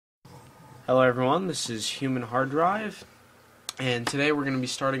Hello everyone, this is Human Hard Drive, and today we're going to be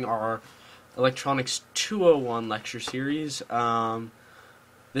starting our Electronics 201 lecture series.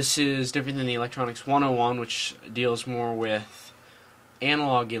 This is different than the Electronics 101, which deals more with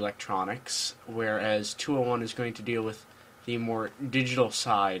analog electronics, whereas 201 is going to deal with the more digital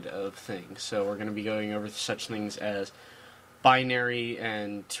side of things. So we're going to be going over such things as binary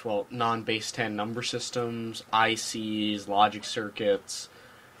and, well, non-base 10 number systems, ICs, logic circuits,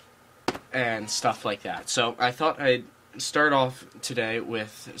 and stuff like that. So I thought I'd start off today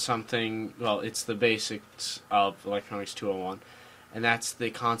with something, well, it's the basics of Electronics 201, and that's the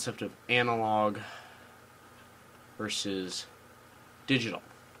concept of analog versus digital.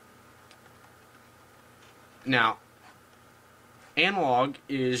 Now, analog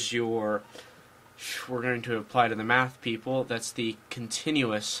is we're going to apply to the math people, that's the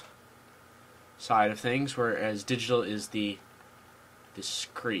continuous side of things, whereas digital is the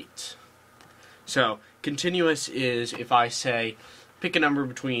discrete. So, continuous is if I say, pick a number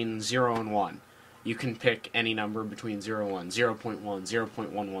between 0 and 1. You can pick any number between 0 and 1, 0.1,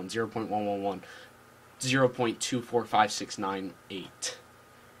 0.11, 0.111, 0.245698,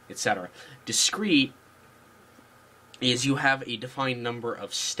 etc. Discrete is you have a defined number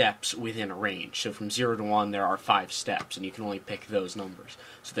of steps within a range. So from 0 to 1 there are 5 steps, and you can only pick those numbers.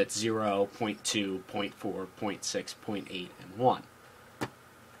 So that's 0, 0.2, 0.4, 0.6, 0.8, and 1.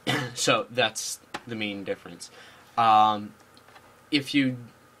 So that's the main difference. When we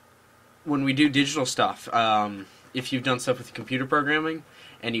do digital stuff, if you've done stuff with computer programming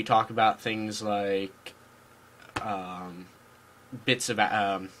and you talk about things like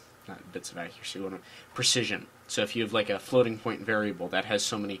precision. So if you have like a floating point variable that has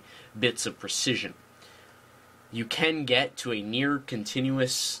so many bits of precision, you can get to a near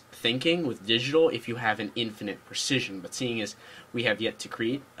continuous thinking with digital if you have an infinite precision. But seeing as we have yet to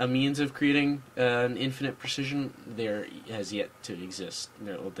create a means of creating an infinite precision, there has yet to exist.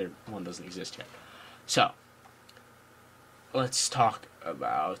 One doesn't exist yet. So, let's talk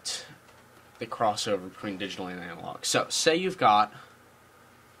about the crossover between digital and analog. So, say you've got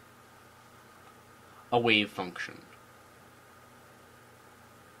a wave function.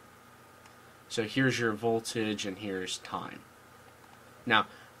 So here's your voltage and here's time. Now,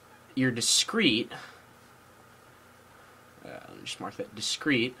 your discrete, let me just mark that,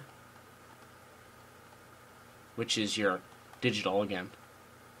 discrete, which is your digital again,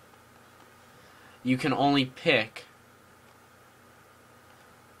 you can only pick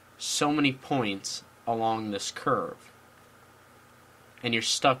so many points along this curve, and you're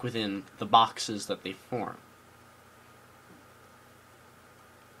stuck within the boxes that they form.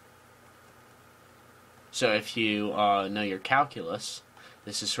 So if you know your calculus,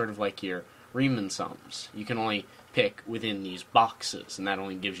 this is sort of like your Riemann sums. You can only pick within these boxes, and that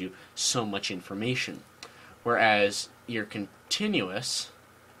only gives you so much information. Whereas your continuous,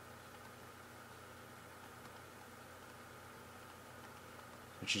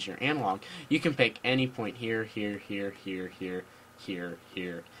 which is your analog, you can pick any point here, here, here, here, here, here,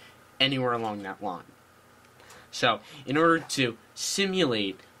 here, anywhere along that line. So in order to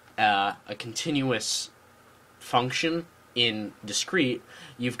simulate a continuous function in discrete,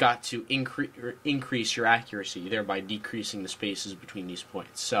 you've got to increase your accuracy, thereby decreasing the spaces between these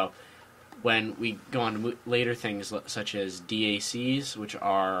points. So when we go on to later things such as DACs, which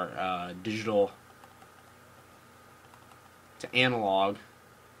are digital to analog,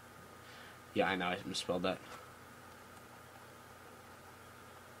 yeah, I know I misspelled that,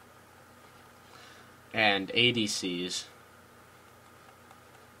 and ADCs,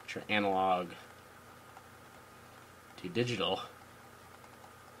 which are analog to digital,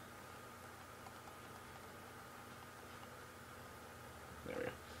 there we go.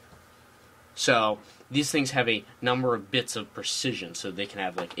 So these things have a number of bits of precision, so they can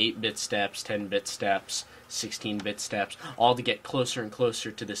have like 8-bit steps, 10-bit steps, 16-bit steps, all to get closer and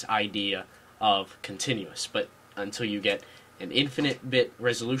closer to this idea of continuous. But until you get an infinite bit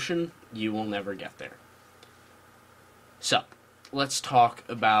resolution, you will never get there. So let's talk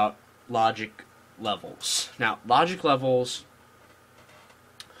about logic levels. Now, logic levels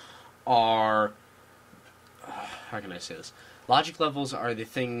are, how can I say this? Logic levels are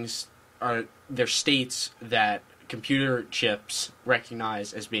they're states that computer chips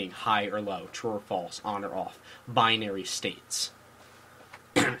recognize as being high or low, true or false, on or off, binary states.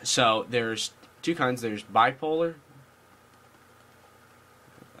 So there's two kinds. There's bipolar.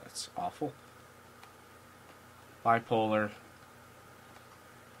 That's awful. Bipolar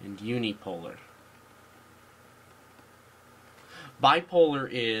and unipolar. Bipolar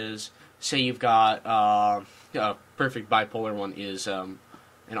is, say you've got a perfect bipolar one is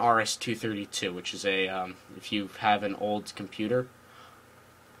an RS-232, which is a, if you have an old computer,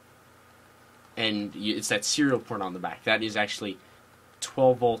 and it's that serial port on the back, that is actually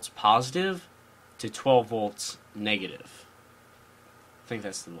 12 volts positive to 12 volts negative. I think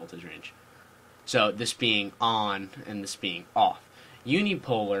that's the voltage range. So this being on and this being off.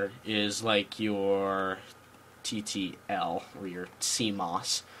 Unipolar is like your TTL or your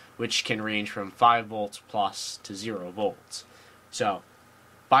CMOS, which can range from 5 volts plus to 0 volts. So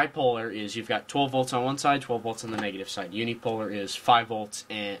bipolar is you've got 12 volts on one side, 12 volts on the negative side. Unipolar is 5 volts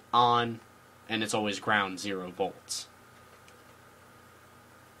and on, and it's always ground, 0 volts.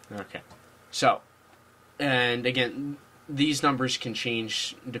 Okay, so, and again, these numbers can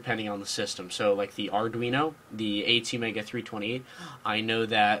change depending on the system. So like the Arduino, the ATmega 328, I know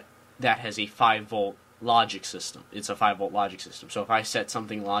that that has a 5 volt logic system. It's a 5 volt logic system. So if I set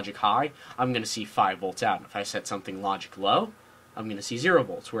something logic high, I'm going to see 5 volts out. If I set something logic low, I'm going to see 0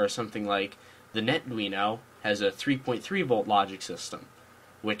 volts. Whereas something like the Netduino has a 3.3 volt logic system,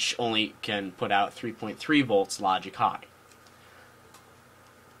 which only can put out 3.3 volts logic high.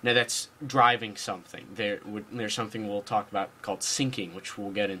 Now that's driving something. There's something we'll talk about called syncing, which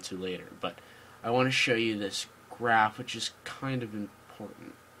we'll get into later. But I want to show you this graph, which is kind of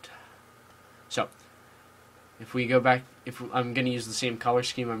important. So, if we go back, I'm going to use the same color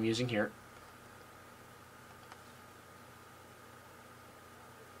scheme I'm using here.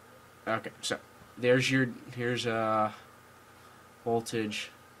 Okay, so here's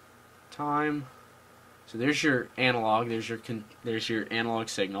voltage, time. So there's your analog, there's your analog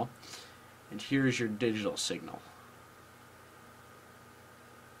signal, and here's your digital signal.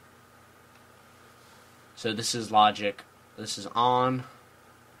 So this is logic, this is on,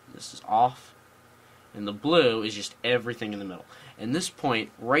 this is off, and the blue is just everything in the middle. And this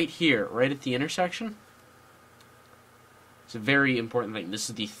point right here, right at the intersection, it's a very important thing. This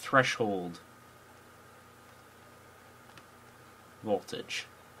is the threshold voltage.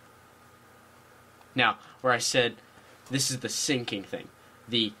 Now, where I said this is the syncing thing.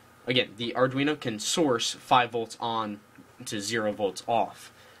 Again, the Arduino can source 5 volts on to 0 volts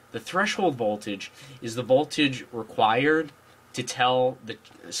off. The threshold voltage is the voltage required to tell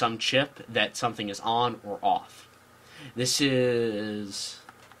some chip that something is on or off. This is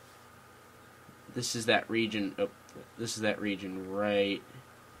that region. Oh, this is that region right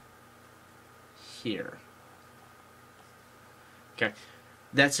here. Okay,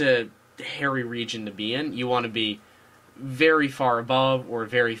 that's a hairy region to be in. You want to be very far above or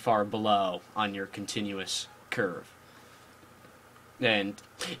very far below on your continuous curve. And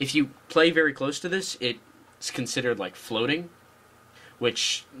if you play very close to this, it's considered like floating,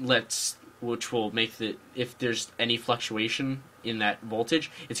 which will make if there's any fluctuation in that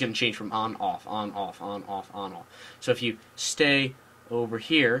voltage, it's going to change from on, off, on, off, on, off, on, off. So if you stay over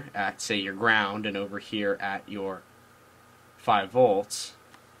here at, say, your ground and over here at your 5 volts,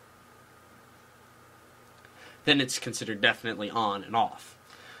 then it's considered definitely on and off.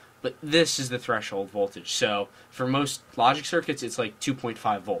 But this is the threshold voltage. So for most logic circuits, it's like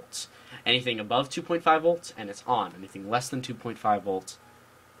 2.5 volts. Anything above 2.5 volts, and it's on. Anything less than 2.5 volts,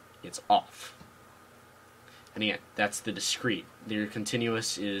 it's off. And again, that's the discrete. Your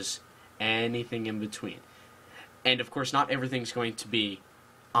continuous is anything in between. And of course, not everything's going to be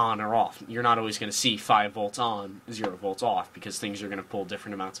on or off. You're not always going to see 5 volts on, 0 volts off, because things are going to pull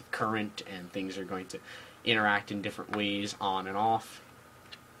different amounts of current, and things are going to interact in different ways on and off.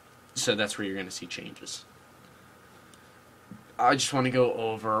 So that's where you're going to see changes. I just want to go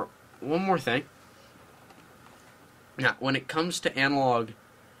over one more thing. Now, when it comes to analog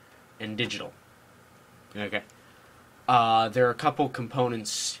and digital, okay, there are a couple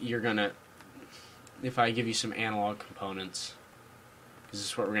components you're going to, if I give you some analog components, because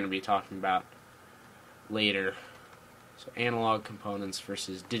this is what we're going to be talking about later. So analog components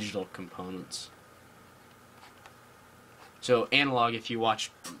versus digital components. So analog, if you watch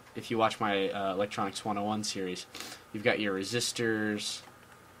my Electronics 101 series, you've got your resistors,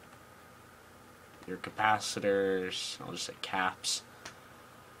 your capacitors, I'll just say caps.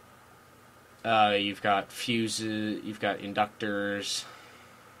 You've got fuses, you've got inductors,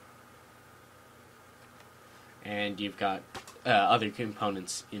 and you've got other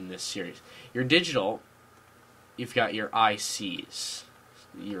components in this series. Your digital, you've got your ICs,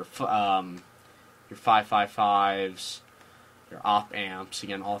 your 555s, your op amps,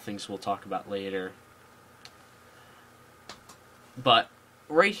 again, all things we'll talk about later. But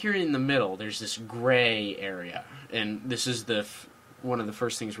right here in the middle, there's this gray area, and this is one of the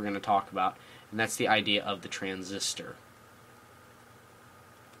first things we're going to talk about, and that's the idea of the transistor.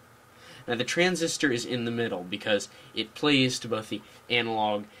 Now the transistor is in the middle because it plays to both the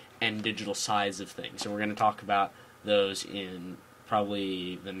analog and digital sides of things, and we're going to talk about those in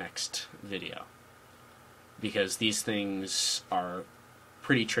probably the next video, because these things are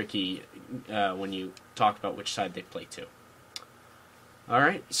pretty tricky when you talk about which side they play to.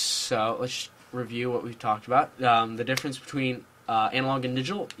 Alright, so let's review what we've talked about. The difference between analog and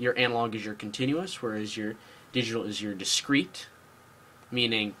digital: your analog is your continuous, whereas your digital is your discrete,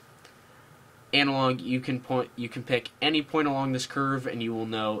 meaning analog, you can pick any point along this curve and you will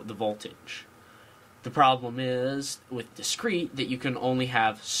know the voltage. The problem is with discrete that you can only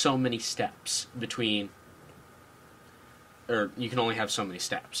have so many steps between, or you can only have so many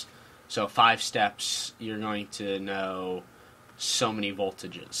steps. So 5 steps, you're going to know so many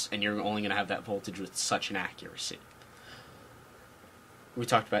voltages, and you're only going to have that voltage with such an accuracy. We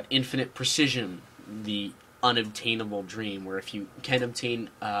talked about infinite precision, the unobtainable dream, where if you can obtain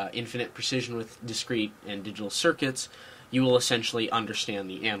infinite precision with discrete and digital circuits, you will essentially understand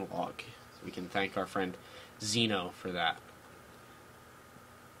the analog. We can thank our friend Zeno for that.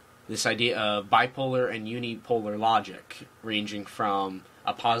 This idea of bipolar and unipolar logic, ranging from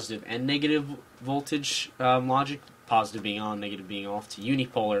a positive and negative voltage logic, positive being on, negative being off, to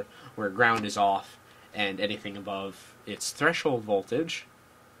unipolar, where ground is off and anything above its threshold voltage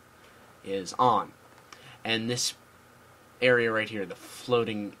is on. And this area right here, the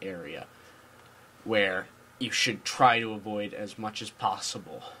floating area, where you should try to avoid as much as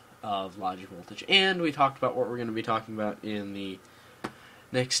possible of logic voltage. And we talked about what we're going to be talking about in the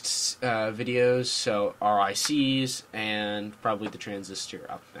next videos, so RICs and probably the transistor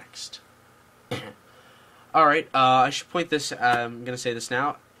up next. Alright, I should point this, I'm going to say this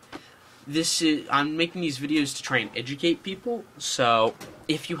now. I'm making these videos to try and educate people, so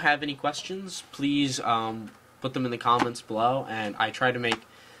if you have any questions, please put them in the comments below, and I try to make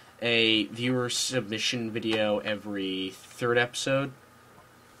a viewer submission video every 3rd episode.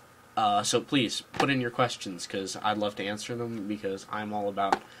 So please, put in your questions, because I'd love to answer them, because I'm all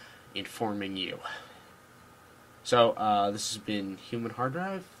about informing you. So, this has been Human Hard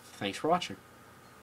Drive. Thanks for watching.